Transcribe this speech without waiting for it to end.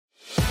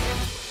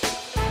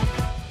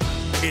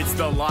It's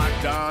the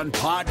Locked On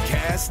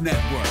Podcast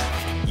Network,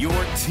 your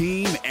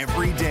team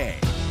every day.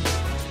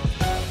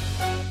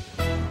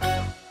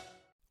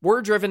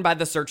 We're driven by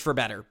the search for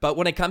better, but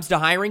when it comes to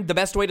hiring, the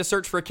best way to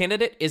search for a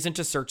candidate isn't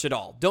to search at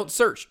all. Don't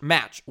search,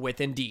 match with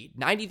Indeed.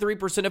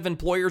 93% of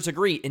employers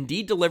agree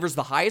Indeed delivers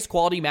the highest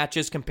quality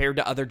matches compared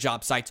to other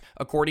job sites,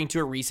 according to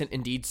a recent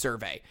Indeed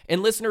survey.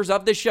 And listeners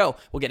of this show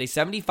will get a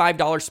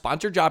 $75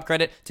 sponsored job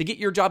credit to get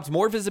your jobs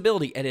more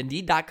visibility at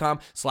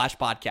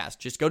Indeed.com/podcast.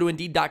 Just go to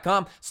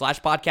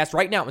Indeed.com/podcast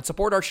right now and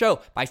support our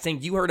show by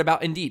saying you heard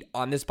about Indeed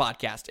on this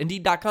podcast.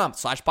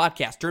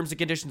 Indeed.com/podcast. Terms and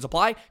conditions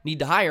apply. Need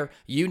to hire?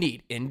 You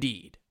need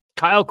Indeed.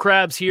 Kyle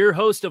Krabs here,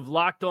 host of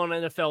Locked On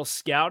NFL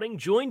Scouting.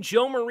 Join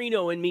Joe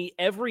Marino and me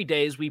every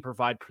day as we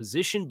provide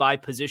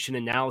position-by-position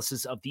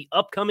analysis of the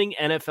upcoming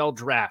NFL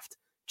Draft.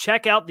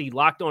 Check out the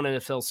Locked On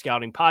NFL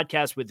Scouting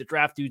podcast with the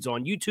Draft Dudes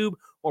on YouTube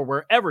or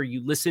wherever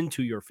you listen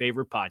to your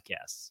favorite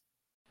podcasts.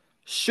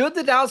 Should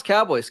the Dallas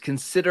Cowboys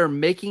consider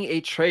making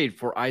a trade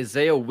for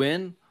Isaiah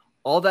Wynn?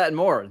 All that and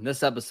more in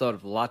this episode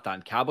of the Locked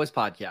On Cowboys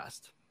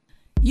podcast.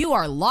 You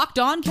are Locked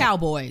On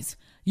Cowboys,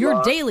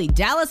 your daily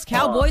Dallas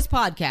Cowboys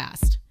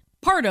podcast.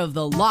 Part of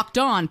the Locked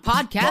On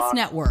Podcast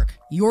Network,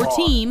 your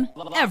team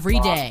every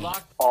day.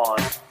 Locked On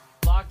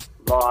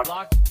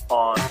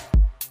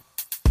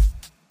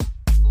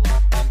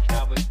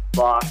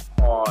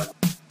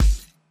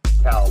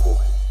Cowboys.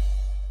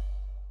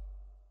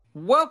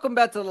 Welcome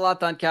back to the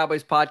Locked On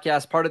Cowboys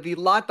podcast, part of the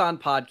Locked On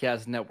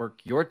Podcast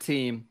Network, your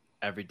team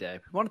every day.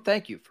 We want to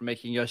thank you for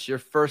making us your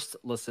first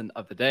listen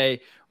of the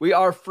day. We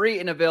are free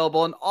and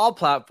available on all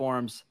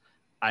platforms.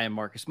 I am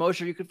Marcus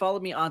Mosher. You can follow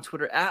me on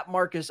Twitter at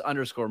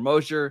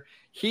Marcus_Mosher.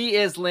 He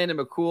is Landon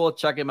McCool.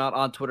 Check him out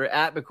on Twitter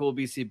at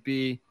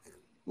McCoolBCB.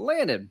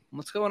 Landon,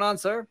 what's going on,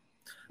 sir?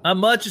 Not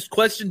much. It's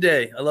question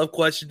day. I love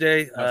question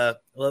day.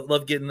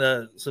 Love getting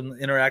some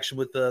interaction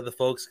with the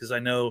folks because I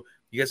know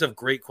you guys have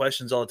great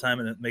questions all the time,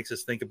 and it makes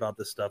us think about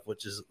this stuff,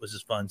 which is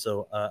fun.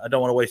 So I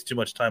don't want to waste too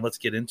much time. Let's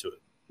get into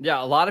it.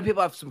 Yeah, a lot of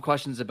people have some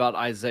questions about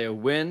Isaiah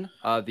Wynn,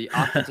 the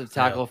offensive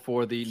tackle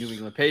for the New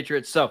England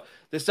Patriots. So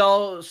this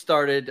all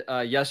started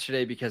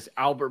yesterday because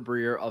Albert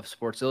Breer of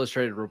Sports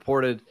Illustrated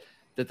reported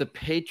that the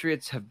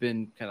Patriots have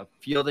been kind of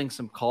fielding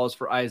some calls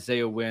for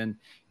Isaiah Wynn.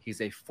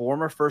 He's a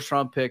former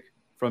first-round pick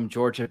from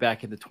Georgia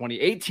back in the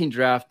 2018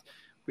 draft.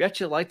 We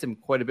actually liked him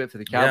quite a bit for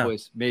the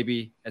Cowboys,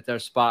 maybe at their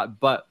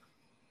spot. But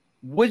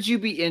would you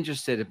be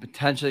interested in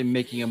potentially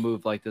making a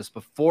move like this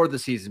before the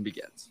season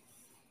begins?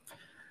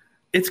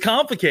 It's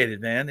complicated,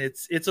 man.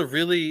 It's a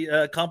really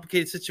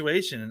complicated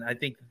situation, and I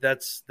think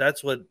that's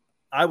what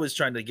I was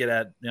trying to get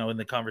at, in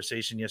the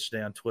conversation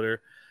yesterday on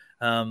Twitter.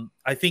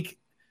 I think,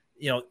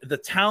 the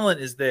talent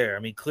is there.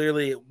 I mean,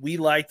 clearly we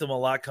liked him a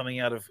lot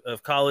coming out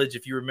of college.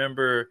 If you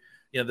remember,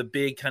 the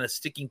big kind of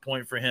sticking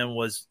point for him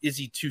was, is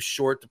he too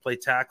short to play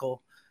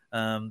tackle?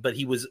 But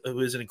it was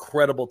an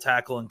incredible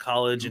tackle in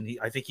college, and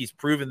I think he's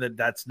proven that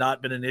that's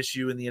not been an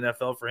issue in the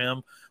NFL for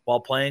him while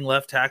playing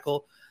left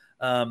tackle.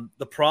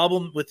 The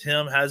problem with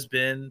him has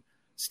been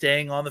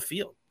staying on the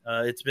field.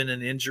 It's been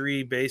an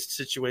injury-based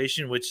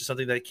situation, which is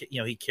something that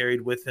he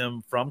carried with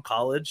him from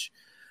college.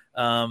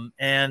 To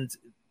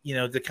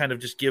kind of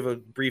just give a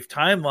brief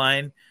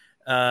timeline,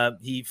 I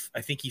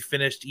think he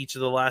finished each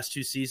of the last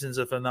two seasons,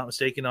 if I'm not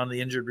mistaken, on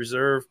the injured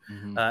reserve.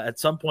 At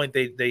some point,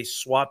 they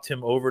swapped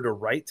him over to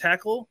right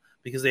tackle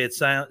because they had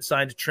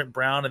signed Trent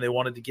Brown, and they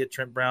wanted to get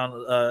Trent Brown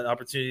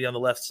opportunity on the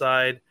left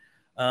side.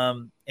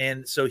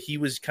 And so he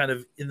was kind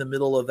of in the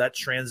middle of that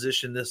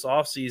transition this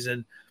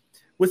offseason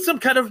with some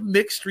kind of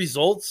mixed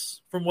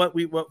results from what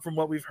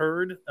we've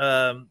heard.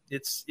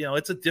 It's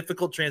a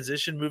difficult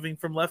transition moving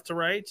from left to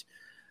right.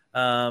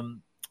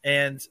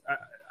 And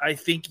I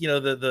think,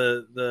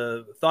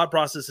 the thought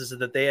process is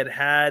that they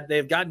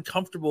have gotten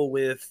comfortable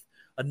with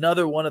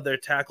another one of their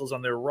tackles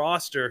on their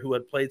roster who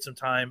had played some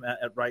time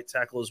at right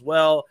tackle as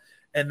well.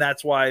 And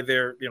that's why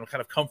they're,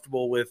 kind of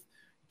comfortable with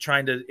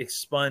trying to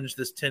expunge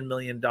this $10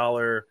 million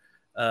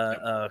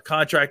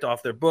contract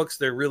off their books.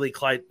 They're really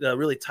tied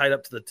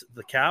up to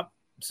the cap,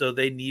 so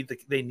they need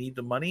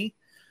the money.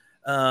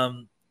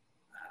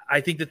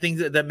 I think the thing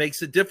that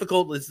makes it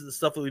difficult is the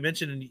stuff that we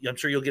mentioned, and I'm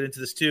sure you'll get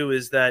into this too,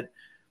 is that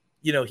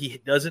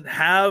he doesn't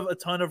have a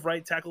ton of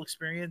right tackle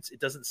experience. It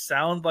doesn't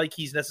sound like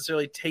he's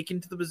necessarily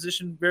taken to the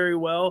position very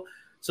well.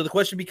 So the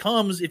question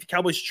becomes, if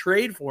Cowboys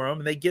trade for him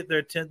and they get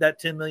that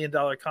 $10 million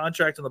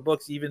contract on the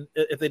books, even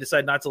if they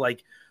decide not to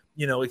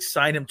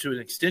sign him to an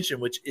extension,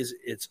 which is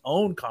its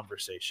own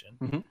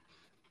conversation.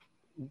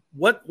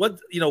 What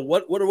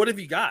have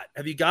you got?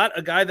 Have you got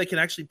a guy that can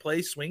actually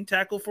play swing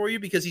tackle for you?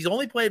 Because he's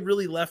only played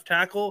really left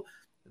tackle.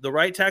 The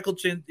right tackle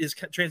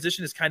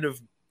transition is kind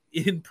of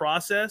in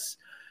process.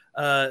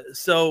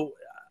 So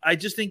I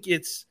just think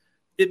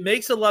it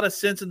makes a lot of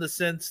sense in the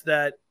sense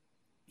that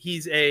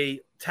he's a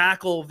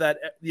tackle that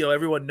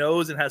everyone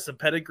knows and has some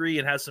pedigree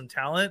and has some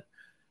talent,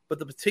 but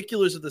the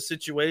particulars of the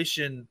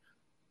situation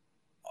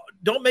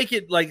don't make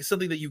it like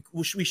something that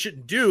we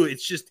shouldn't do.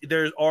 It's just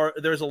there's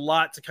a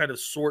lot to kind of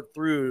sort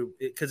through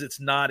because it's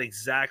not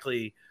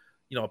exactly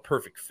a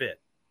perfect fit.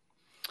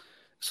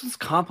 This one's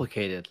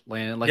complicated,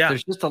 Landon. Like, Yeah.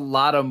 there's just a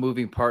lot of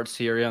moving parts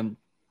here. And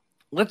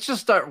let's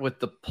just start with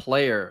the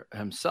player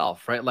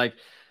himself, right? Like,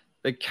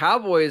 the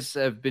Cowboys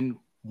have been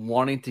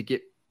wanting to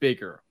get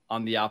bigger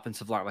on the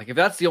offensive line. Like, if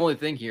that's the only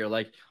thing here,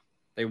 like,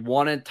 they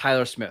wanted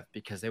Tyler Smith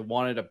because they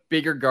wanted a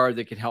bigger guard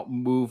that can help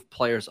move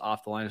players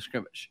off the line of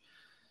scrimmage.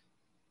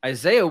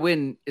 Isaiah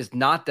Wynn is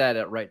not that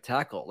at right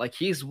tackle. Like,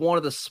 he's one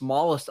of the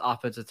smallest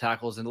offensive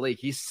tackles in the league.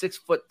 He's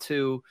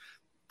 6'2",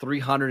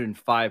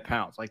 305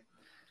 pounds. Like,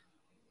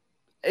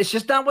 it's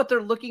just not what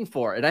they're looking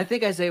for. And I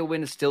think Isaiah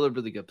Wynn is still a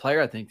really good player.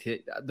 I think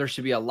there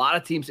should be a lot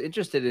of teams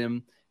interested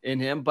in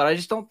him, but I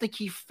just don't think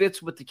he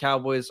fits what the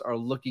Cowboys are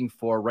looking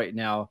for right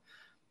now.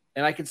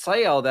 And I can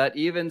say all that,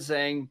 even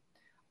saying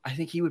I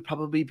think he would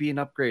probably be an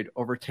upgrade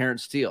over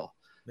Terrence Steele.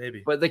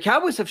 Maybe. But the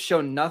Cowboys have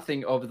shown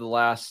nothing over the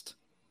last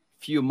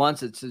few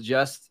months that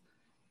suggests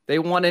they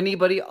want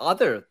anybody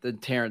other than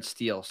Terrence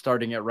Steele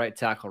starting at right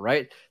tackle,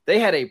 right? They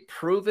had a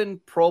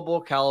proven Pro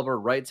Bowl caliber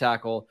right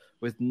tackle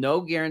with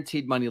no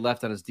guaranteed money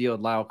left on his deal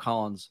with Lyle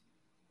Collins,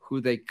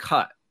 who they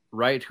cut,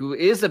 right? Who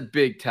is a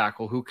big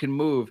tackle, who can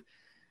move.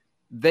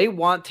 They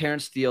want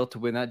Terrence Steele to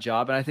win that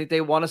job, and I think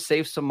they want to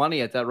save some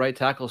money at that right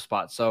tackle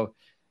spot. So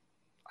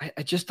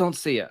I just don't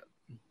see it.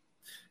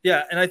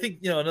 Yeah, and I think,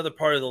 another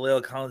part of the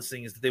La'el Collins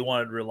thing is that they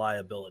wanted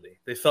reliability.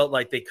 They felt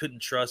like they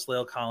couldn't trust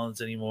La'el Collins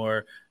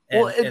anymore.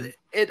 And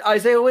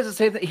Isaiah was the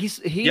same thing. He's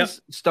Yep.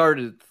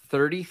 started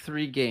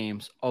 33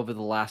 games over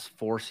the last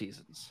 4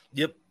 seasons.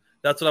 Yep.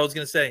 That's what I was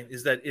going to say,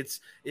 is that it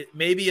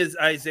maybe as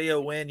Isaiah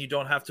Wynn, you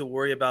don't have to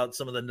worry about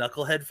some of the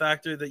knucklehead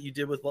factor that you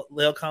did with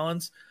La'el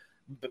Collins,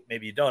 but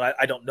maybe you don't.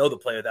 I don't know the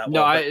player that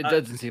well. No, it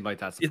doesn't seem like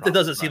that's the problem. It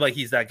doesn't seem like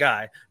he's that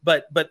guy.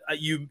 But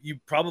you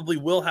probably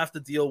will have to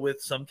deal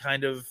with some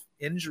kind of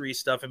injury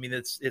stuff. I mean,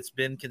 it's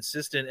been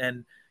consistent,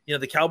 and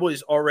the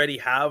Cowboys already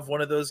have one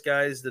of those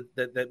guys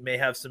that may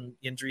have some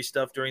injury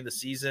stuff during the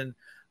season.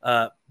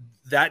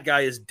 That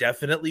guy is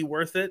definitely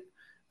worth it.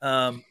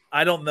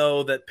 I don't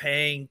know that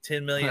paying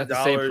 $10 million.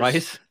 The same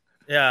price.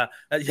 Yeah,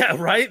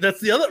 right. That's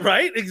the other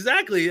right.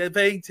 Exactly.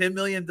 Paying $10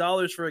 million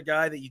for a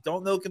guy that you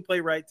don't know can play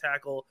right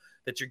tackle,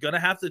 that you're going to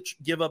have to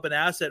give up an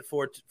asset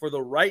for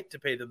the right to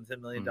pay them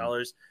 $10 million.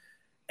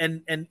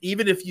 And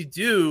even if you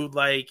do,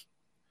 like,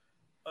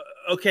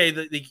 okay,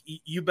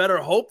 you better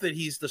hope that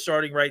he's the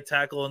starting right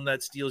tackle and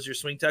that Steele's your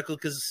swing tackle,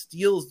 because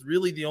Steele's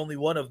really the only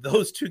one of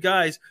those two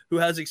guys who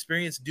has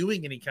experience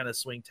doing any kind of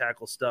swing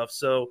tackle stuff.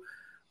 So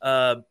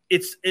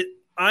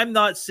I'm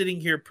not sitting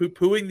here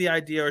poo-pooing the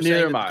idea or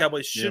saying that the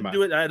Cowboys shouldn't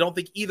do it. I don't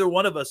think either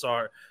one of us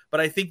are, but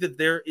I think that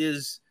there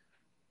is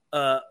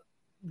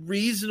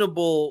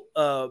reasonable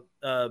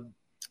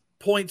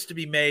points to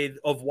be made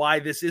of why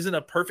this isn't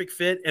a perfect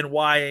fit and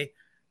why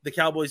the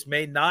Cowboys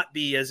may not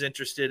be as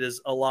interested as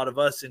a lot of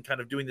us in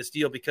kind of doing this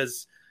deal,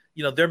 because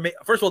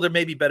first of all, there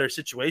may be better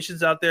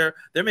situations out there.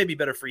 There may be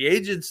better free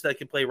agents that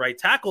can play right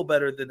tackle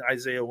better than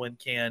Isaiah Wynn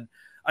can.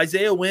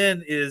 Isaiah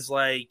Wynn is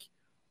like,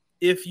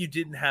 if you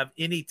didn't have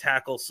any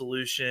tackle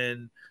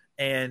solution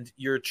and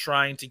you're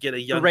trying to get a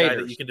young guy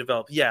that you can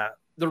develop. Yeah.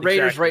 The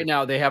Raiders right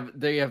now, they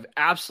have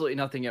absolutely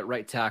nothing at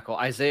right tackle.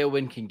 Isaiah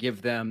Wynn can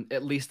give them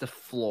at least a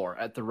floor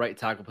at the right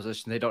tackle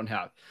position they don't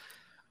have.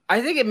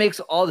 I think it makes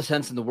all the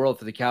sense in the world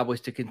for the Cowboys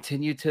to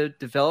continue to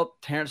develop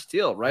Terrence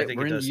Steele, right?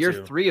 We're in year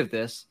 3 of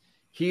this.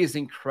 He is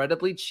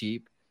incredibly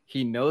cheap.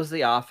 He knows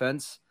the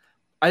offense.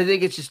 I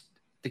think it's just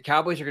the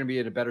Cowboys are going to be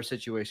in a better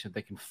situation if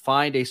they can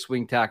find a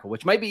swing tackle,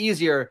 which might be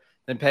easier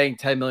than paying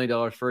 $10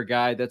 million for a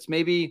guy that's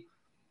maybe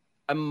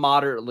a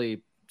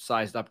moderately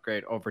sized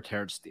upgrade over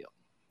Terrence Steele.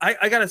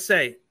 I got to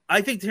say,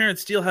 I think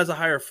Terrence Steele has a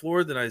higher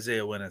floor than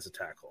Isaiah Wynn as a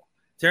tackle.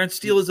 Terrence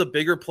Steele is a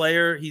bigger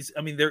player.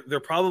 They're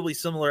probably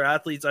similar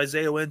athletes.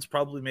 Isaiah Wynn's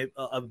probably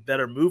a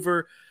better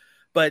mover.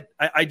 But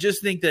I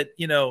just think that,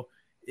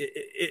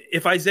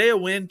 if Isaiah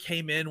Wynn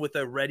came in with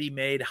a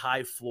ready-made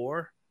high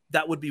floor,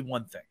 that would be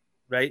one thing,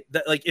 right?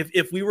 That, like,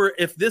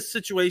 if this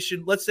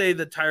situation, let's say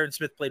that Tyron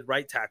Smith played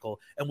right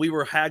tackle and we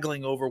were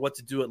haggling over what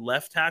to do at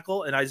left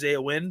tackle and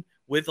Isaiah Wynn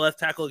with left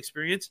tackle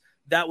experience,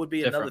 that would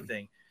be another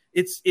thing.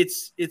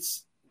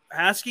 It's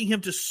asking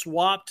him to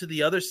swap to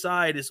the other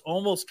side is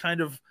almost kind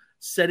of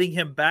setting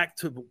him back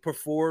to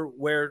before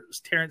where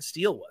Terrence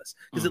Steele was.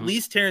 Because at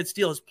least Terrence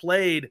Steele has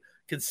played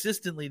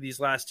consistently these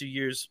last 2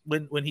 years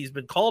when he's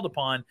been called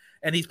upon,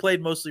 and he's played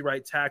mostly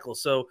right tackle.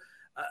 So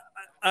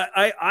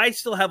I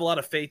still have a lot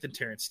of faith in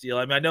Terrence Steele.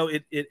 I mean, I know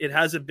it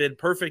hasn't been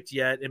perfect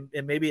yet,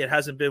 and maybe it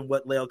hasn't been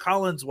what La'el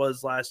Collins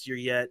was last year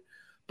yet,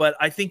 but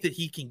I think that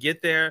he can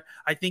get there.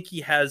 I think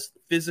he has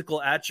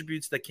physical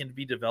attributes that can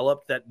be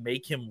developed that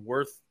make him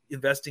worth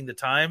investing the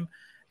time.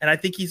 And I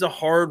think he's a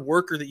hard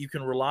worker that you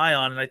can rely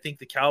on. And I think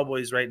the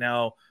Cowboys right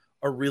now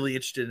are really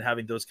interested in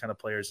having those kind of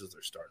players as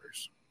their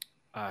starters.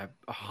 I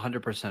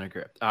 100%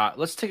 agree.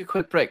 Let's take a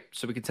quick break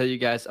so we can tell you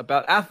guys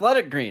about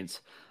Athletic Greens.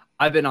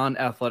 I've been on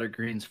Athletic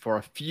Greens for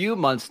a few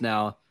months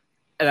now,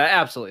 and I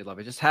absolutely love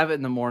it. Just have it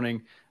in the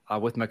morning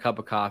with my cup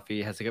of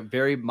coffee. It has like a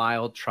very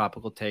mild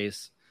tropical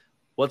taste.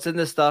 What's in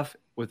this stuff?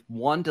 With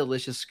one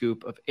delicious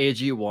scoop of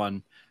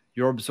AG1,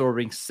 you're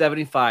absorbing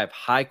 75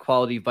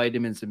 high-quality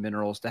vitamins and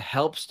minerals to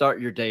help start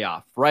your day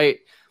off right.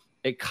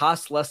 It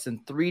costs less than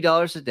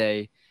 $3 a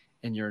day,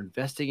 and you're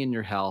investing in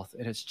your health,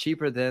 and it's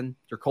cheaper than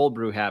your cold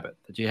brew habit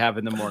that you have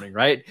in the morning,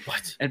 right?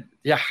 What? And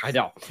yeah, I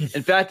know.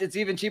 In fact, it's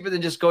even cheaper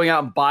than just going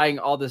out and buying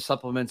all the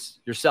supplements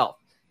yourself.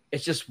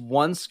 It's just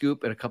one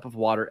scoop in a cup of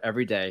water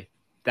every day.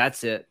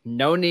 That's it.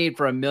 No need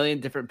for a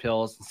million different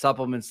pills and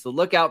supplements to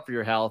look out for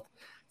your health.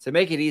 To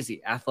make it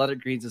easy,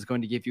 Athletic Greens is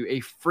going to give you a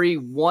free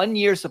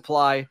 1-year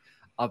supply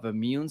of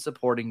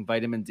immune-supporting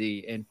vitamin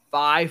D and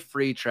 5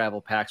 free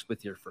travel packs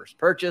with your first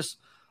purchase.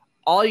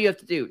 All you have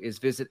to do is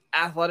visit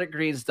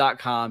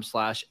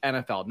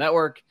athleticgreens.com/NFL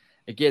network.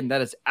 Again, that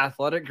is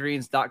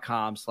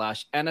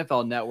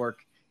athleticgreens.com/NFL network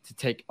to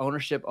take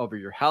ownership over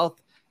your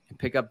health and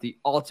pick up the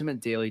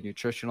ultimate daily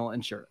nutritional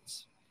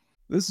insurance.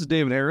 This is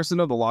David Harrison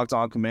of the Locked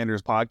On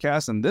Commanders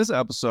podcast, and this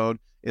episode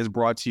is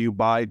brought to you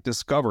by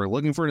Discover.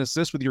 Looking for an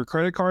assist with your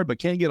credit card but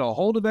can't get a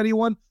hold of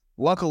anyone?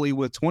 Luckily,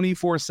 with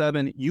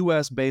 24/7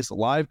 U.S.-based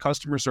live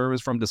customer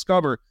service from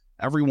Discover,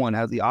 everyone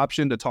has the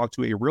option to talk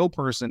to a real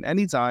person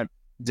anytime,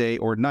 day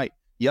or night.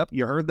 Yep,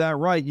 you heard that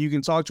right. You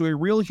can talk to a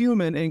real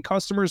human in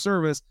customer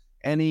service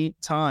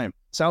anytime.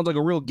 Sounds like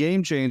a real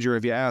game changer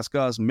if you ask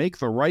us. Make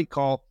the right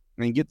call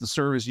and get the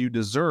service you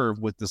deserve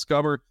with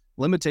Discover.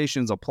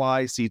 Limitations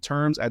apply. See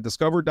terms at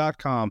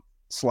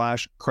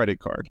discover.com/credit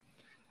card.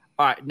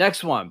 All right,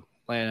 next one,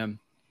 Landon.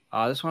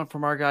 This one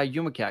from our guy,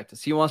 Yuma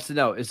Cactus. He wants to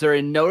know, is there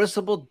a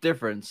noticeable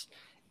difference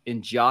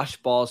in Josh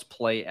Ball's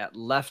play at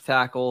left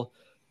tackle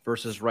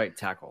versus right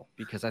tackle?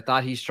 Because I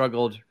thought he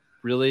struggled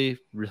really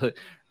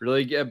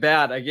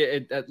bad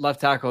at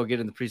left tackle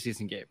again in the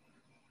preseason game.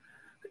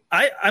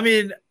 I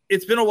mean,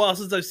 it's been a while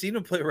since I've seen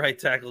him play right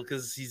tackle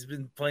because he's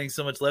been playing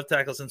so much left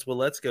tackle since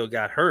Waletzko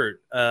got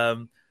hurt.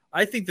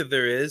 I think that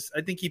there is.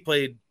 I think he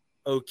played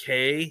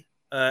okay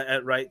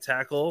at right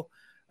tackle.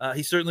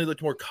 He certainly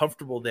looked more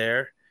comfortable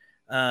there.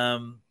 I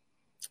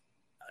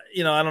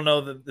don't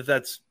know if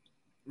that's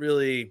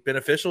really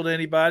beneficial to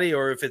anybody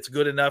or if it's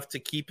good enough to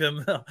keep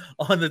him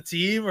on the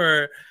team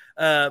but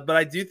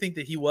I do think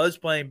that he was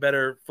playing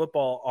better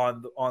football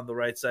on the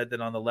right side than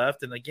on the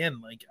left. And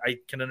again, like I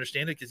can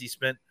understand it because he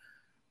spent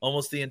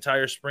almost the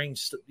entire spring,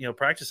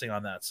 practicing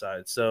on that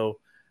side. So,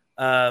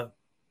 I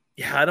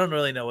don't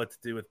really know what to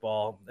do with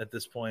Ball at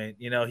this point.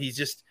 He's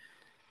just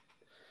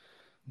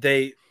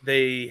they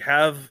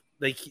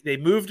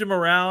moved him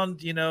around,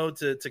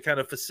 to kind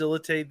of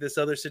facilitate this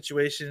other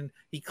situation.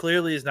 He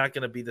clearly is not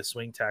going to be the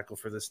swing tackle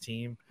for this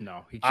team.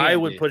 No, he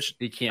can't.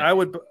 He can't.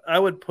 I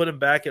would put him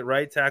back at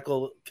right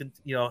tackle.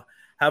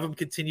 Have him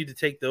continue to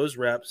take those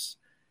reps,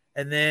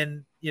 and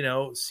then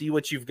see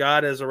what you've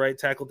got as a right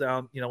tackle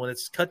down. When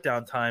it's cut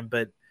down time.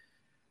 But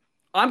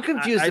I'm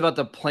confused about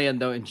the plan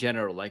though in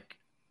general. Like,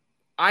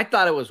 I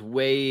thought it was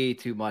way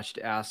too much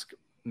to ask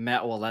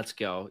Matt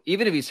Waletzko,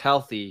 even if he's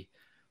healthy,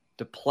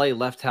 to play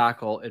left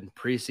tackle in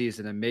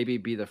preseason and maybe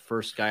be the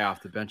first guy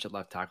off the bench at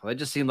left tackle. It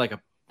just seemed like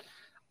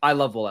I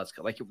love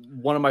Waletzko, like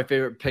one of my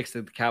favorite picks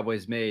that the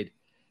Cowboys made.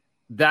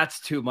 That's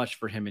too much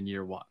for him in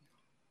year one.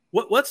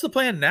 What's the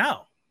plan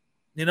now?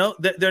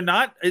 They're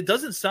not. It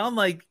doesn't sound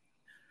like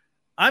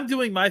I'm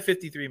doing my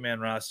 53-man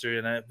roster,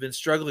 and I've been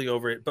struggling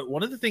over it. But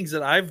one of the things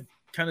that I've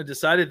kind of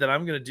decided that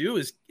I'm going to do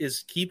is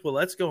keep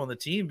Waletzko on the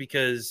team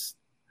because,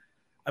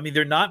 I mean,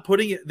 they're not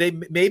putting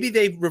it. Maybe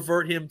they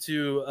revert him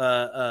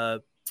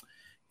to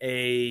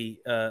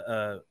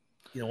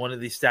one of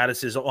these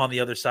statuses on the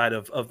other side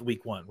of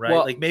week one, right?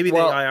 Well, like maybe they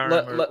IR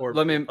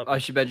him. I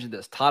should mention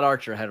this. Todd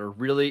Archer had a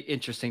really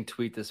interesting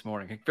tweet this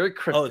morning. Very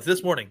cryptic. Oh, it's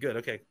this morning. Good.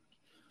 Okay.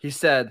 He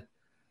said,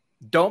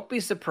 "Don't be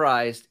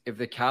surprised if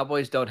the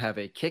Cowboys don't have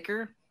a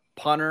kicker,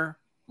 punter,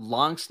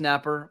 long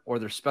snapper, or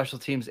their special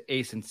teams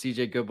ace and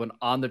CJ Goodwin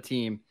on the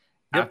team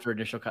after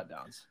initial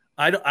cutdowns."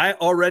 I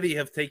already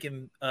have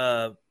taken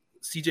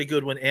CJ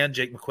Goodwin and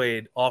Jake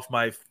McQuaid off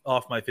my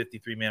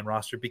 53-man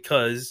roster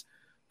because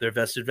they're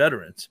vested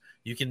veterans.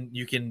 They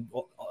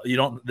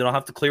don't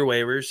have to clear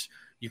waivers.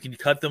 You can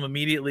cut them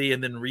immediately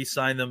and then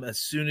re-sign them as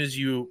soon as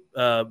you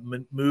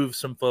move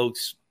some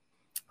folks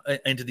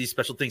into these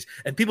special things.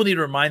 And people need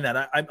to remind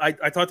that.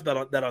 I talked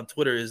about that on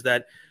Twitter, is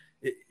that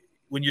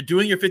when you're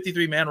doing your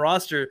 53-man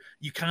roster,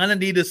 you kind of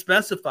need to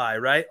specify,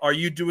 right? Are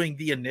you doing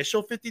the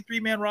initial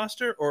 53-man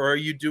roster or are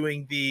you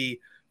doing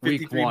the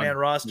 53-man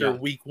roster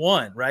week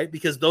one, right?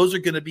 Because those are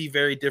going to be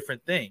very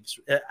different things.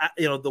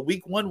 The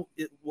week one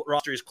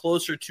roster is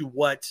closer to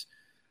what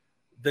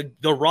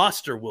the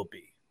roster will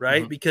be,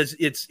 right? Mm-hmm. Because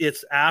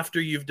it's after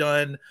you've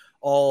done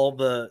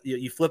all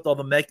you flipped all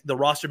the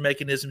roster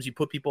mechanisms, you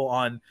put people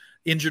on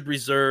injured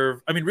reserve.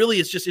 I mean, really,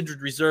 it's just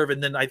injured reserve,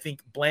 and then I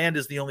think Bland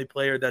is the only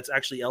player that's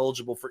actually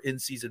eligible for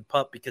in-season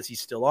PUP because he's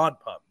still on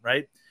PUP,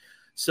 right?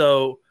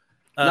 So,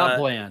 not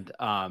Bland.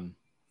 Not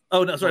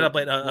Bland.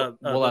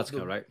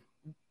 Waletzko, right?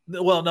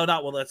 Well, no,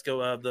 not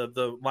Waletzko.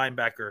 The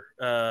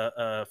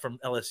linebacker from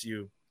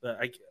LSU.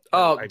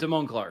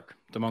 Damone Clark.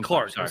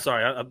 Clark. I'm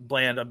sorry.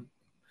 Bland. I'm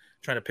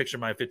trying to picture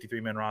my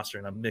 53-man roster,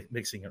 and I'm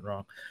mixing it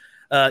wrong.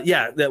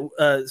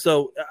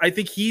 So I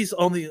think he's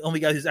only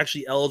guy who's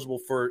actually eligible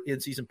for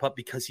in-season PUP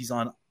because he's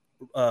on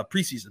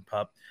preseason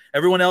PUP.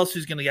 Everyone else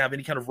who's going to have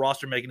any kind of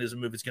roster mechanism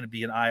move is going to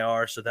be an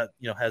IR, so that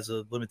has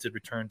a limited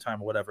return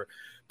time or whatever.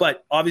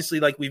 But obviously,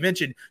 like we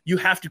mentioned, you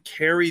have to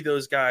carry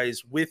those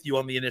guys with you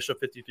on the initial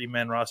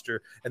 53-man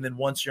roster, and then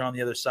once you're on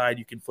the other side,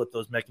 you can flip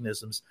those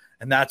mechanisms,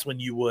 and that's when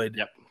you would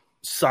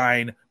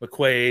sign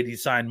McQuaid, you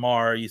sign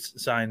Marr, you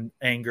sign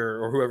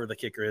Anger, or whoever the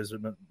kicker is. I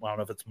don't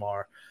know if it's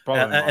Marr.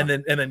 And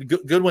then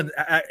Goodwin.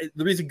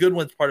 The reason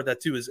Goodwin's part of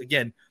that too is,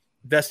 again,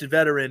 vested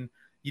veteran.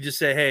 You just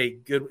say, hey,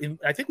 good.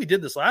 I think we did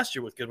this last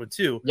year with Goodwin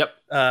too.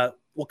 Yep.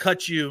 We'll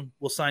cut you.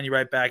 We'll sign you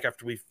right back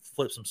after we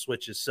flip some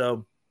switches.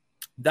 So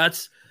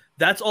that's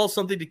all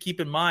something to keep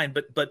in mind.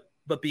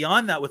 But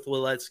beyond that, with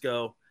Let's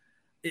Go,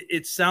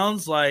 it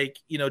sounds like,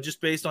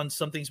 just based on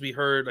some things we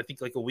heard, I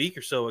think like a week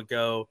or so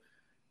ago,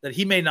 that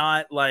he may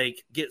not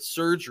get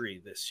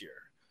surgery this year.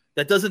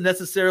 That doesn't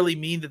necessarily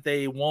mean that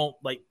they won't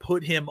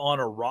put him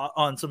on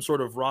on some sort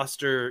of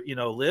roster,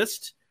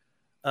 list.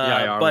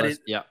 But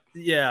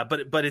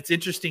it's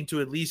interesting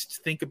to at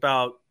least think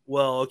about,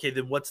 well, okay,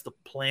 then what's the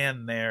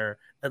plan there,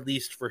 at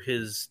least for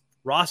his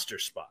roster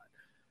spot?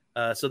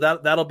 So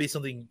that'll be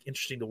something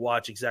interesting to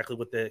watch, exactly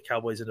what the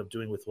Cowboys end up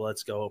doing with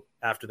Let's Go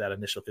after that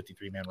initial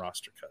 53-man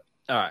roster cut.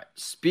 All right.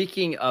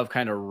 Speaking of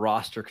kind of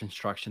roster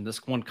construction,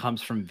 this one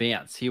comes from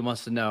Vance. He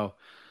wants to know,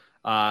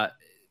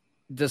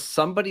 does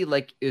somebody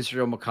like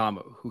Israel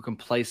Mukuamu, who can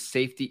play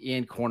safety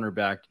and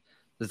cornerback,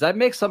 does that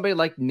make somebody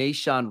like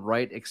Nahshon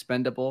Wright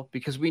expendable?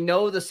 Because we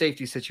know the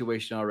safety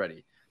situation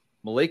already.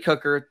 Malik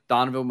Hooker,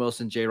 Donovan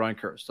Wilson, J-Ron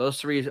Kearse. Those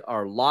three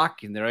are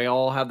locked, and they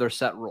all have their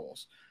set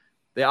roles.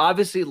 They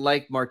obviously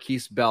like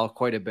Marquise Bell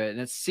quite a bit, and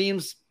it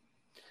seems,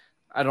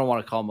 I don't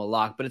want to call him a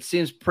lock, but it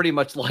seems pretty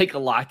much like a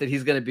lock that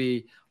he's going to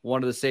be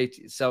one of the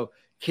safeties. So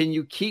can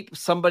you keep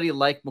somebody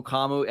like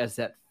Mukuamu as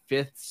that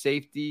fifth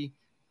safety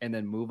and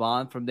then move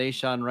on from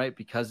Nahshon Wright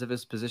because of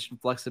his position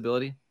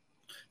flexibility?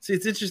 See,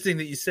 it's interesting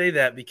that you say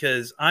that,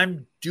 because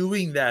I'm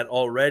doing that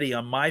already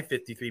on my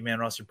 53-man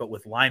roster, but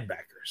with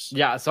linebackers.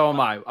 Yeah, so am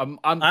I. I'm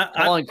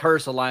calling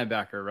Kearse a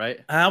linebacker, right?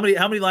 How many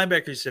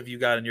linebackers have you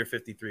got in your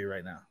 53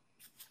 right now?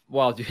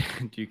 Well,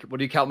 what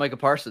do you count Micah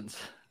Parsons?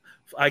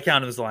 I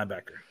count him as a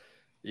linebacker.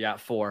 Yeah,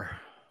 4.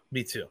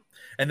 Me too.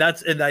 And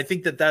I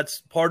think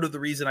that's part of the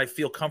reason I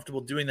feel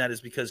comfortable doing that,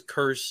 is because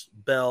Kearse,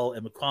 Bell,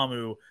 and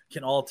Mukuamu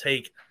can all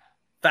take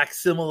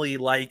facsimile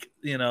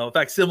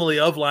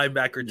of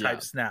linebacker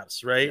type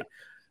snaps, right?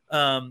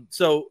 Yeah.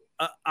 So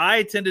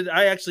I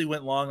actually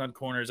went long on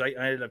corners. I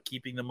ended up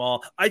keeping them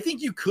all. I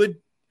think you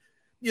could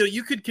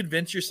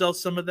convince yourself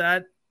some of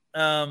that,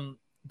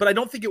 but I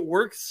don't think it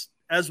works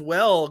as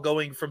well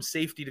going from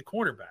safety to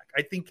cornerback.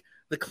 I think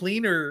the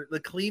cleaner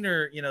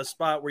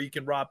spot where you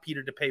can rob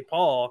Peter to pay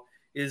Paul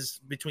is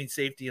between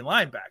safety and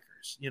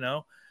linebackers.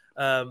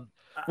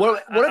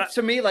 What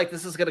to me,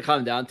 this is going to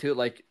come down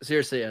to,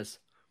 seriously, is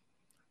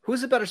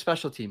who's a better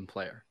special team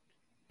player?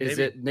 Is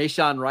it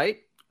Nahshon Wright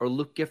or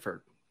Luke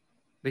Gifford?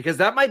 Because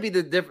that might be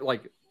the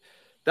different.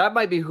 That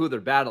might be who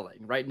they're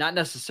battling, right? Not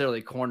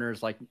necessarily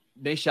corners. Like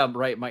Nahshon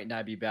Wright might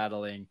not be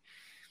battling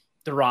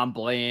Deron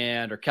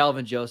Bland or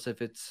Calvin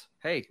Joseph. It's,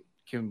 hey,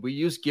 can we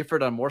use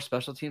Gifford on more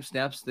special team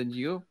snaps than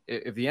you?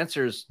 If the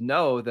answer is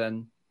no,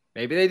 then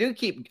maybe they do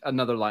keep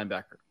another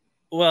linebacker.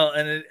 Well,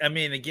 and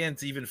again,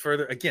 to even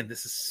further, again,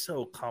 this is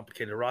so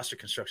complicated. Roster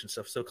construction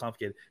stuff, so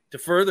complicated. To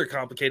further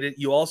complicate it,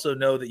 you also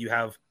know that you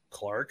have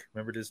Clark,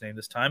 remembered his name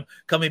this time,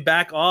 coming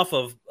back off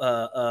of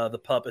the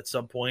PUP at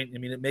some point.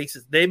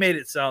 They made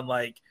it sound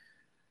like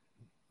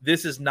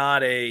this is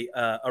not a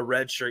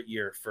redshirt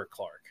year for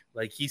Clark.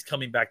 Like, he's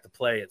coming back to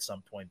play at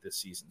some point this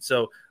season.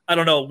 So I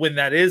don't know when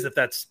that is, if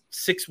that's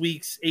 6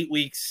 weeks, 8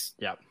 weeks.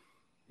 Yeah.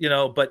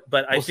 But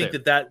I think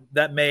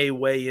that may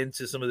weigh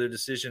into some of their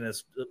decision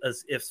as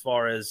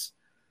far as,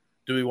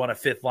 do we want a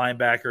fifth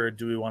linebacker or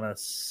do we want a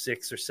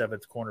sixth or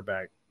seventh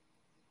cornerback?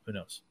 Who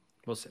knows?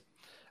 We'll see.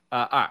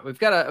 All right, we've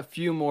got a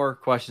few more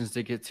questions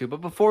to get to,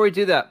 but before we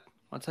do that,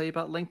 I'll tell you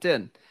about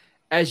LinkedIn.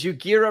 As you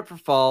gear up for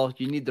fall,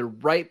 you need the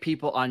right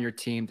people on your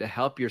team to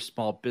help your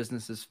small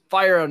businesses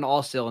fire on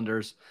all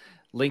cylinders.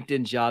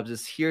 LinkedIn Jobs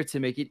is here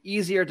to make it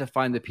easier to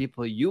find the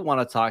people you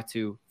want to talk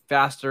to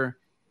faster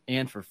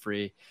and for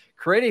free.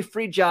 Create a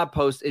free job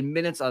post in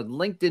minutes on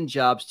LinkedIn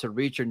Jobs to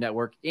reach your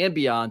network and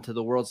beyond to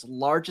the world's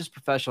largest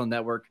professional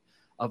network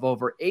of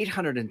over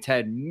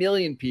 810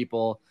 million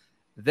people.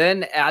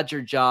 Then add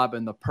your job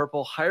in the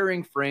purple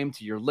hiring frame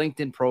to your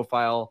LinkedIn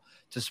profile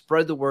to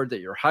spread the word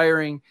that you're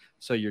hiring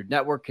so your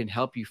network can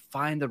help you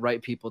find the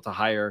right people to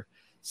hire.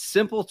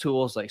 Simple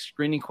tools like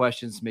screening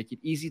questions make it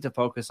easy to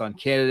focus on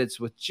candidates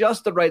with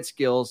just the right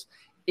skills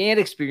and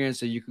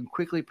experience so you can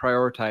quickly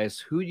prioritize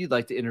who you'd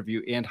like to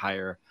interview and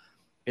hire.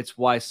 It's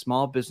why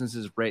small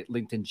businesses rate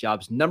LinkedIn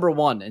Jobs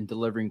 #1 in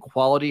delivering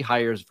quality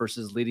hires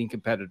versus leading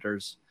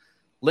competitors.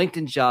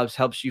 LinkedIn Jobs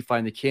helps you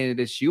find the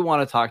candidates you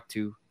want to talk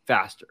to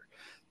faster.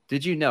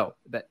 Did you know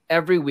that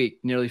every week,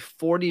 nearly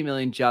 40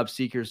 million job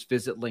seekers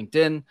visit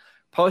LinkedIn?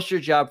 Post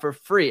your job for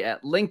free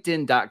at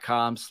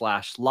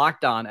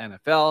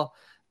linkedin.com/LockedOnNFL.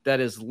 That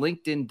is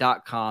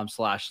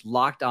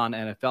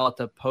linkedin.com/lockedonnfl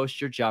to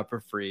post your job for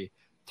free.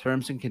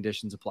 Terms and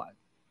conditions apply.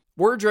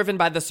 We're driven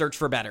by the search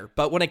for better,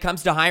 but when it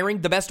comes to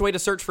hiring, the best way to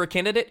search for a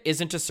candidate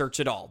isn't to search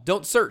at all.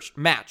 Don't search,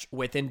 match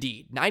with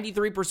Indeed.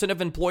 93%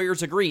 of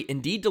employers agree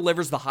Indeed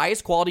delivers the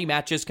highest quality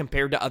matches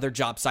compared to other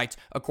job sites,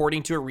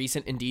 according to a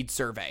recent Indeed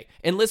survey.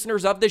 And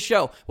listeners of this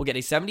show will get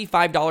a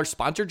 $75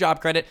 sponsored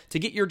job credit to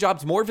get your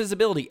jobs more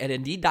visibility at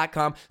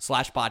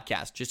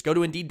Indeed.com/podcast. Just go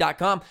to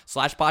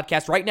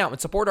Indeed.com/podcast right now and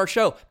support our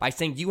show by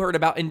saying you heard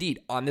about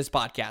Indeed on this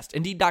podcast.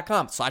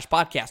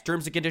 Indeed.com/podcast.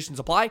 Terms and conditions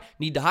apply.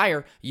 Need to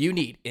hire? You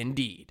need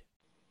Indeed.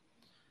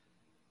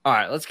 All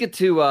right, let's get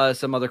to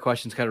some other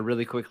questions kind of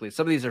really quickly.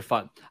 Some of these are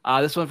fun.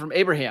 This one from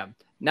Abraham.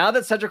 Now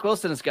that Cedric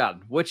Wilson is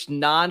gone, which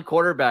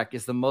non-quarterback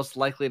is the most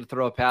likely to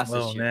throw a pass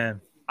this year? Man.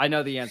 I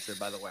know the answer,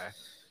 by the way.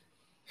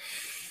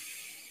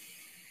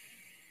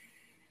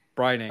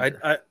 Brian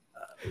Anger.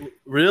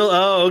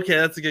 Oh, okay.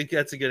 That's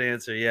a good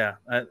answer. Yeah.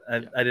 I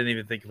didn't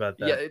even think about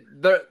that.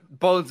 Yeah,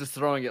 Bones is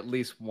throwing at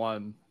least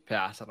one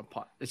pass on a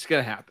punt. It's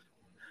gonna happen.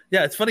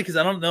 Yeah, it's funny because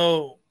I don't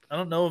know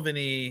of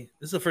any.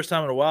 This is the first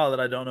time in a while that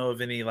I don't know of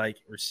any like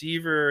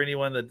receiver or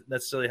anyone that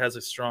necessarily has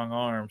a strong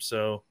arm.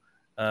 So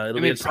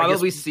it'll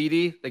probably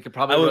CD. They could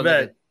probably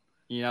run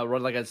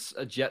like a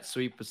jet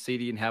sweep with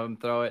CD and have him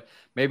throw it.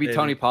 Maybe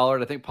Tony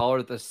Pollard. I think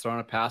Pollard has thrown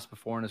a pass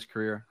before in his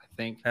career. I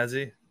think. Has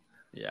he?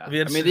 Yeah. I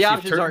mean the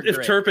options aren't great.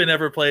 If Turpin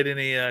ever played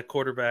any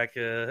quarterback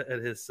at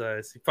his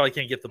size, he probably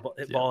can't get the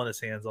ball in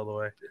his hands all the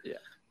way. Yeah.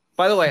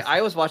 By the way,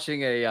 I was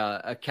watching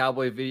a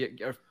Cowboy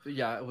video.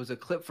 Yeah, it was a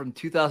clip from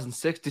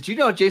 2006. Did you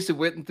know Jason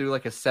Witten threw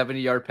like a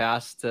 70-yard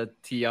pass to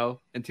T.O.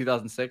 in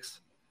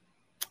 2006?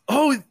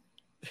 Oh,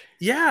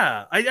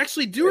 yeah. I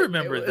actually do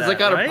remember that. It was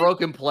like on a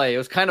broken play. It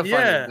was kind of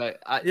funny. Yeah.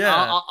 But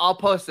I'll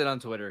post it on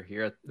Twitter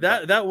here.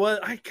 That was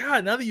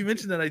God. Now that you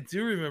mentioned that, I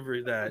do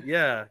remember that.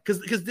 Yeah,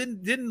 because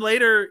didn't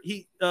later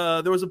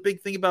there was a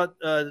big thing about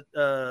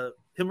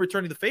him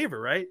returning the favor,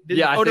 right?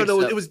 No,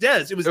 it was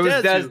Dez. It was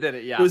Dez that did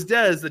it. Yeah, it was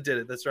Dez that did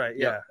it. That's right.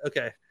 Yeah.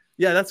 Okay.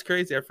 Yeah, that's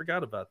crazy. I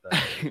forgot about that.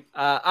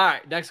 All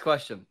right. Next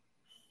question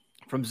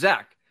from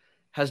Zach: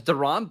 has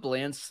Deron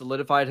Bland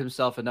solidified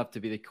himself enough to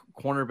be the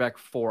cornerback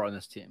 4 on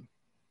this team?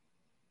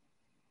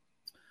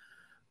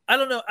 I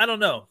don't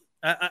know.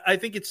 I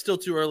think it's still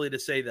too early to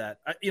say that.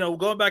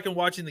 Going back and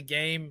watching the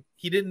game,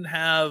 he didn't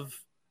have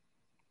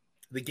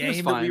the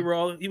game that we were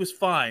all. He was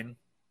fine,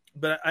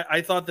 but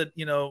I thought that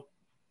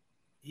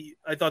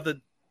I thought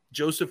that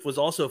Joseph was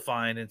also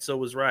fine, and so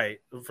was Wright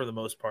for the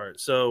most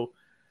part. So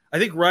I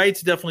think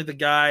Wright's definitely the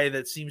guy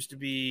that seems to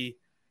be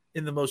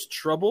in the most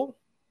trouble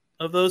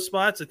of those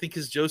spots. I think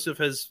because Joseph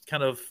has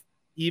kind of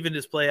evened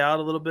his play out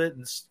a little bit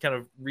and kind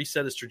of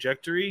reset his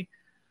trajectory.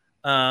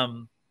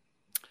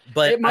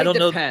 But it might I don't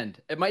depend.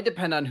 Know. It might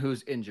depend on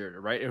who's injured,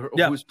 right? Or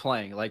who's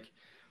playing. Like,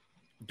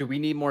 do we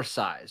need more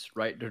size,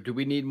 right? Or do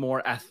we need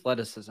more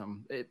athleticism?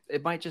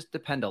 It might just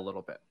depend a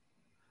little bit.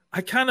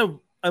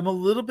 I'm a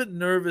little bit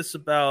nervous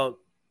about.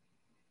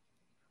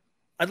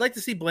 I'd like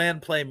to see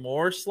Bland play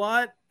more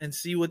slot and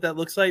see what that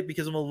looks like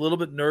because I'm a little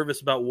bit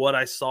nervous about what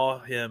I saw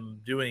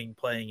him doing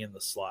playing in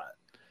the slot.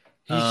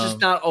 He's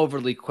just not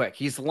overly quick.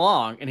 He's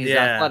long and he's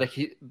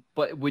athletic.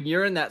 But when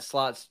you're in that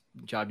slot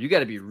job, you got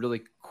to be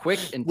really quick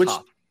and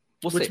tough.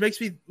 Which makes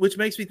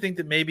me think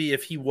that maybe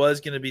if he was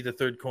going to be the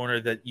third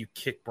corner, that you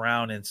kick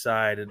Brown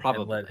inside and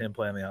let him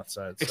play on the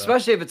outside. So.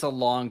 Especially if it's a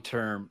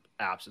long-term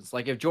absence.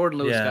 Like if Jordan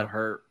Lewis got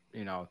hurt,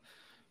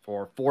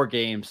 for 4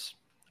 games,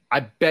 I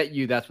bet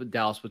you that's what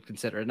Dallas would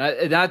consider. And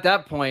at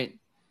that point,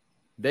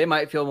 they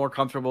might feel more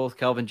comfortable with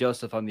Kelvin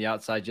Joseph on the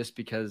outside just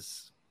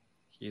because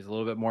he's a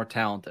little bit more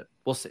talented.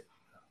 We'll see.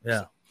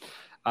 Yeah.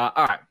 All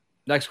right.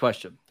 Next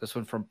question. This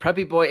one from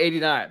Preppy Boy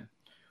 89.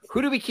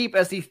 Who do we keep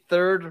as the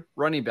third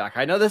running back?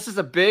 I know this is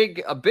a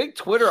big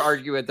Twitter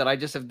argument that I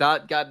just have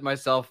not gotten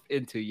myself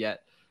into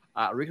yet.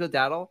 Rico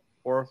Dowdle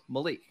or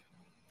Malik?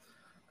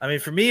 I mean,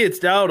 for me, it's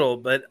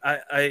Dowdle, but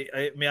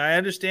I mean, I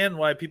understand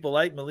why people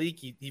like Malik.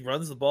 He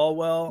runs the ball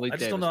well. Malik I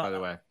just Davis, don't know. By the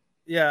way,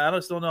 yeah, I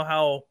just don't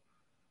know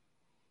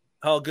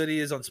how good he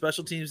is on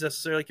special teams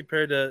necessarily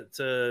compared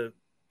to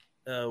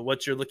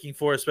what you're looking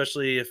for,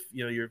 especially if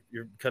you're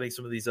cutting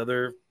some of these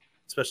other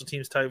special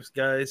teams types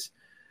guys.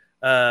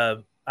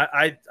 I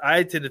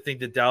tend to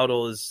think that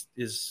Dowdle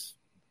is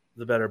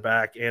the better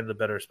back and the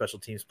better special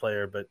teams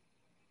player, but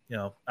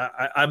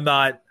I'm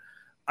not.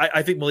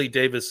 I think Malik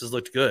Davis has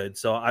looked good,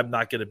 so I'm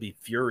not going to be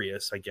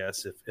furious, I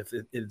guess, if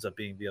it ends up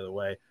being the other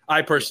way.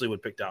 I personally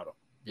would pick Dowdle.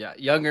 Yeah,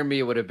 younger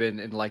me would have been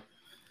in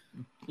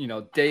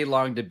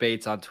day-long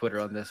debates on Twitter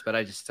on this, but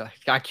I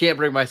can't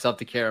bring myself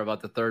to care about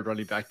the third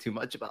running back too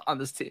much on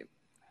this team.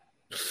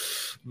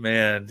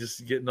 Man,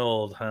 just getting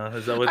old, huh?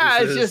 Is that what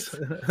this is?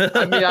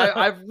 I mean,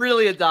 I've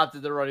really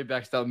adopted the running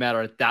backs don't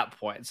matter at that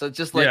point. So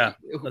just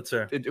that's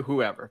fair.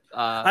 Whoever.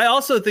 I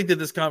also think that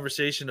this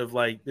conversation of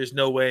there's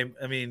no way.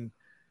 I mean,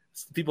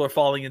 people are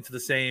falling into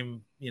the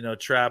same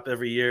trap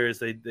every year as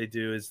they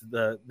do.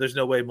 There's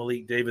no way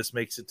Malik Davis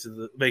makes it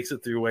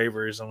through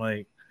waivers. I'm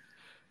like,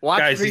 Watch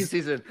guys,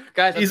 preseason.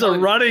 Guys, he's a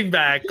running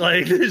back.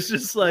 Like, it's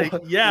just like,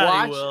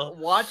 yeah, he will.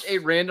 Watch a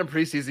random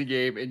preseason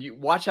game and you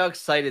watch how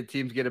excited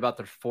teams get about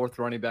their fourth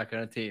running back on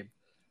a team.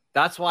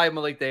 That's why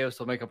Malik Davis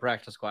will make a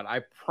practice squad.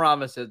 I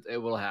promise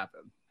it will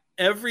happen.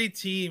 Every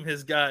team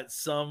has got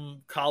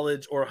some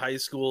college or high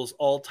school's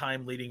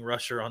all-time leading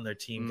rusher on their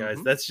team, guys.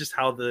 Mm-hmm. That's just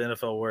how the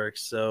NFL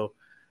works. So,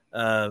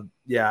 I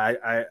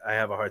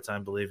have a hard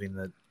time believing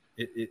that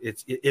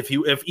if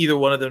either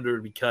one of them were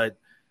to be cut,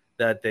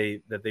 that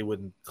they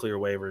wouldn't clear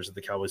waivers, that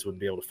the Cowboys wouldn't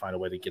be able to find a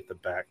way to get them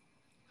back.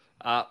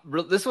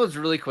 This one's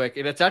really quick,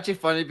 and it's actually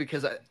funny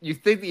because you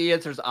think the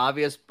answer is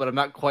obvious, but I'm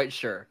not quite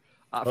sure.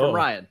 From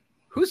Ryan,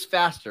 who's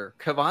faster,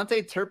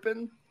 Kevontae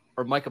Turpin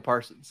or Micah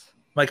Parsons?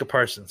 Micah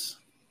Parsons.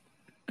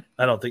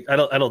 I don't think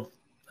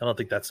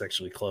that's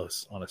actually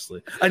close,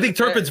 honestly. I think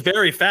Turpin's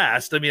very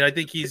fast. I mean, I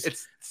think he's.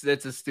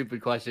 It's a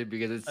stupid question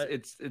because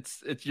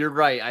it's you're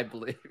right. I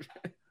believe.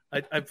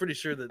 I'm pretty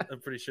sure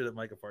that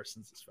Micah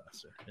Parsons is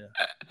faster.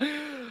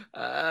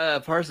 Yeah.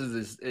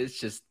 Parsons is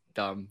just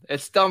dumb.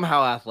 It's dumb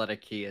how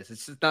athletic he is.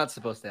 It's just not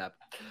supposed to happen.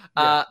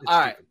 All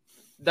right.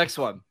 Next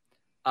one.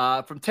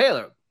 From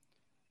Taylor.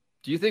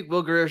 Do you think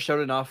Will Grier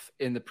showed enough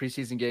in the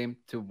preseason game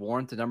to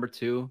warrant the number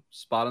 2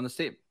 spot on the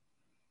team?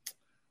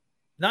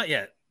 Not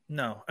yet.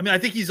 No. I mean, I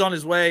think he's on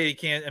his way.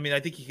 I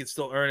think he can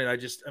still earn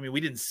it.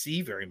 We didn't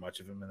see very much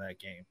of him in that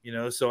game,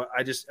 so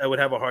I would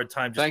have a hard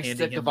time just thanks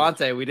to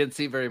Kevontae. We didn't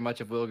see very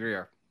much of Will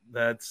Grier.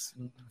 That's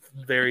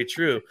very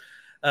true.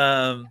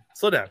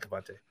 Slow down,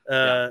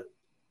 Kevontae.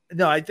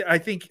 No, I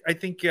think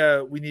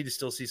we need to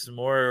still see some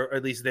more, or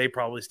at least they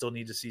probably still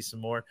need to see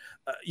some more.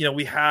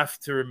 We have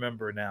to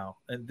remember now,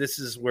 and this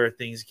is where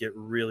things get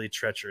really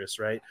treacherous,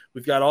 right?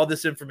 We've got all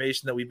this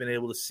information that we've been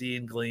able to see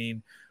and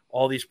glean,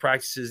 all these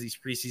practices, these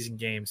preseason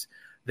games.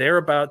 They're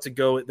about to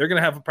go. They're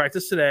going to have a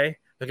practice today.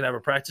 They're going to have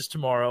a practice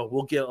tomorrow.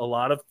 We'll get a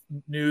lot of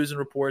news and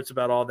reports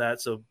about all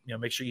that. So,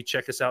 make sure you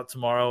check us out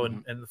tomorrow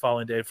and the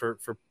following day for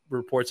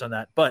reports on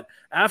that. But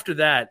after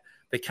that,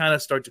 they kind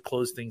of start to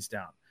close things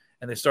down.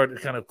 And they start to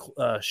kind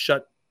of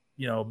shut,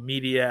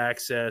 media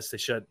access. They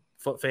shut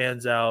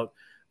fans out.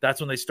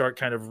 That's when they start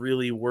kind of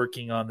really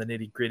working on the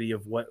nitty gritty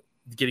of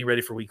getting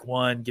ready for week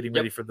 1, getting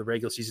ready for the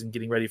regular season,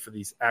 getting ready for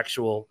these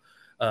actual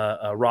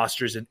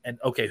rosters. And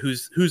okay,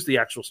 who's the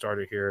actual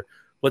starter here?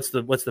 What's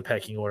the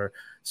pecking order?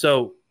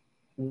 So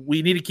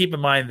we need to keep in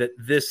mind that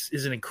this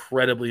is an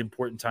incredibly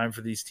important time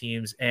for these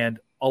teams. And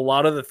a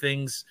lot of the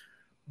things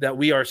that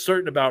we are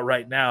certain about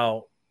right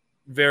now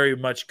very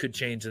much could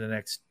change in the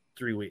next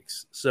 3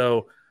 weeks.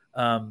 So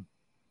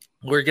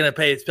we're going to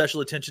pay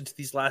special attention to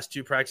these last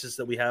 2 practices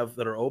that we have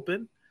that are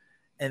open.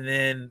 And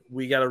then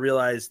we got to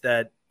realize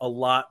that a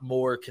lot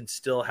more can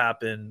still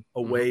happen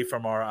away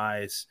from our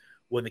eyes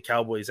when the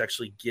Cowboys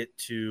actually get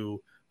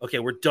to, okay,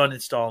 we're done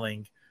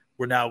installing.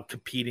 We're now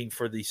competing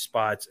for these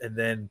spots. And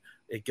then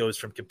it goes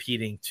from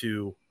competing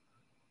to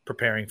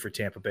preparing for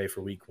Tampa Bay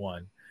for week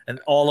 1. And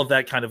all of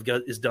that kind of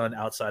is done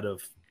outside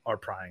of our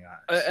prying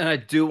eyes. And I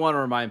do want to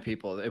remind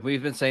people, and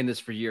we've been saying this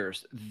for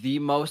years, the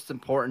most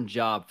important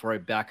job for a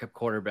backup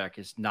quarterback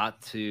is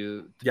not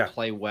to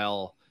play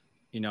well,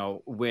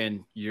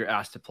 when you're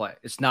asked to play.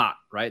 It's not,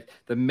 right?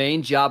 The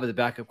main job of the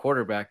backup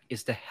quarterback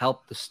is to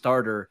help the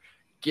starter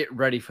get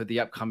ready for the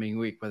upcoming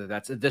week, whether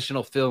that's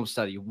additional film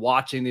study,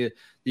 watching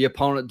the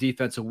opponent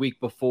defense a week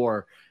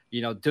before,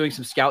 doing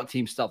some scout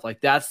team stuff. Like,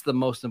 that's the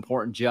most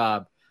important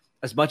job.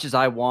 As much as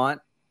I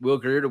want Will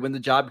Grier to win the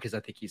job because I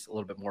think he's a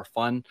little bit more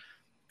fun,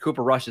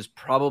 Cooper Rush is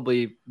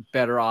probably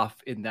better off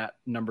in that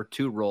number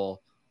 2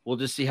 role. We'll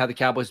just see how the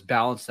Cowboys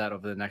balance that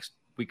over the next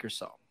week or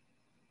so.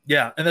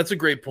 Yeah, and that's a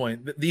great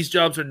point. These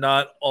jobs are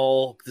not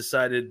all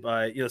decided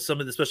by,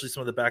 especially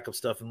some of the backup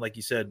stuff. And like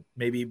you said,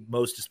 maybe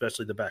most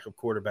especially the backup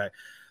quarterback.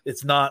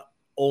 It's not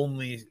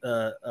only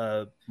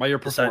by your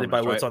decided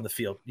by what's on the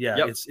field. Yeah,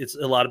 it's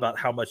a lot about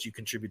how much you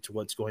contribute to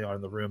what's going on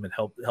in the room and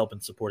help in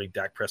supporting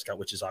Dak Prescott,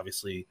 which is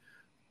obviously,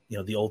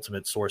 the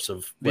ultimate source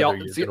of whether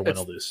you're going to win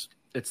or lose.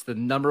 It's the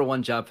number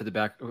 1 job for the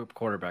backup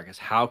quarterback is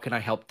how can I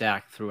help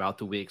Dak throughout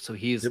the week? So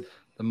he's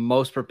the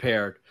most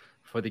prepared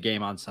for the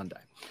game on Sunday.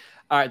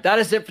 All right, that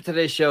is it for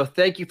today's show.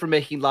 Thank you for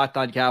making Locked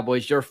On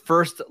Cowboys your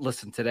first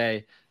listen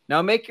today.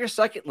 Now make your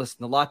second listen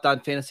to Locked On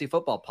Fantasy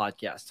Football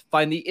Podcast.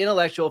 Find the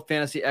intellectual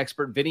fantasy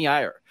expert Vinny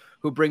Iyer,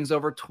 who brings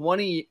over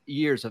 20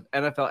 years of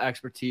NFL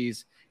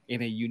expertise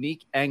in a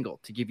unique angle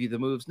to give you the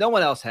moves no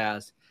one else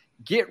has.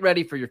 Get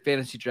ready for your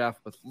fantasy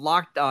draft with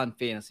Locked On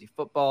Fantasy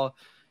Football.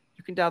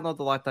 You can download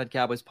the Locked On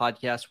Cowboys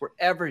podcast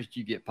wherever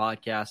you get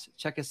podcasts.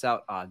 Check us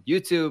out on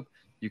YouTube.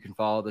 You can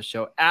follow the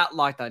show at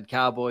Locked On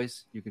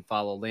Cowboys. You can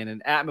follow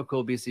Landon at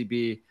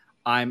McCoolBCB.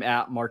 I'm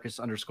at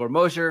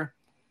Marcus_Mosher.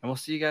 And we'll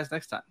see you guys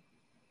next time.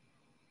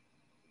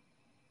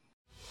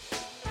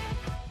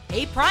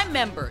 Hey, Prime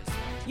members,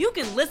 you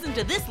can listen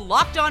to this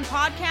Locked On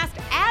podcast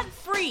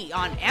ad-free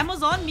on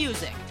Amazon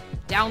Music.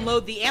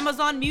 Download the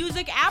Amazon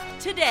Music app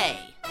today.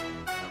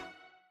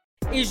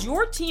 Is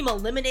your team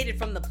eliminated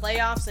from the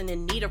playoffs and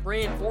in need of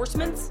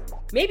reinforcements?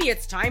 Maybe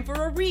it's time for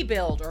a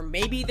rebuild, or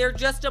maybe they're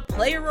just a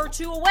player or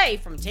two away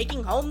from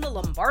taking home the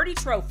Lombardi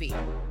Trophy.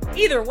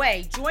 Either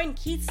way, join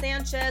Keith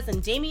Sanchez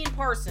and Damian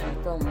Parson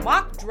for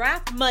Mock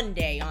Draft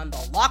Monday on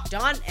the Locked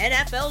On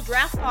NFL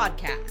Draft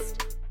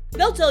Podcast.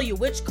 They'll tell you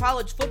which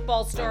college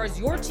football stars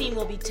your team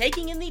will be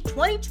taking in the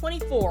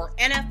 2024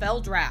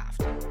 NFL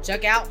Draft.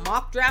 Check out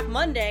Mock Draft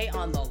Monday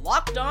on the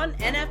Locked On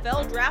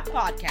NFL Draft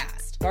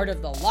Podcast, part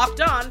of the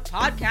Locked On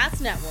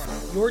Podcast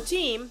Network, your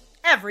team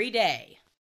every day.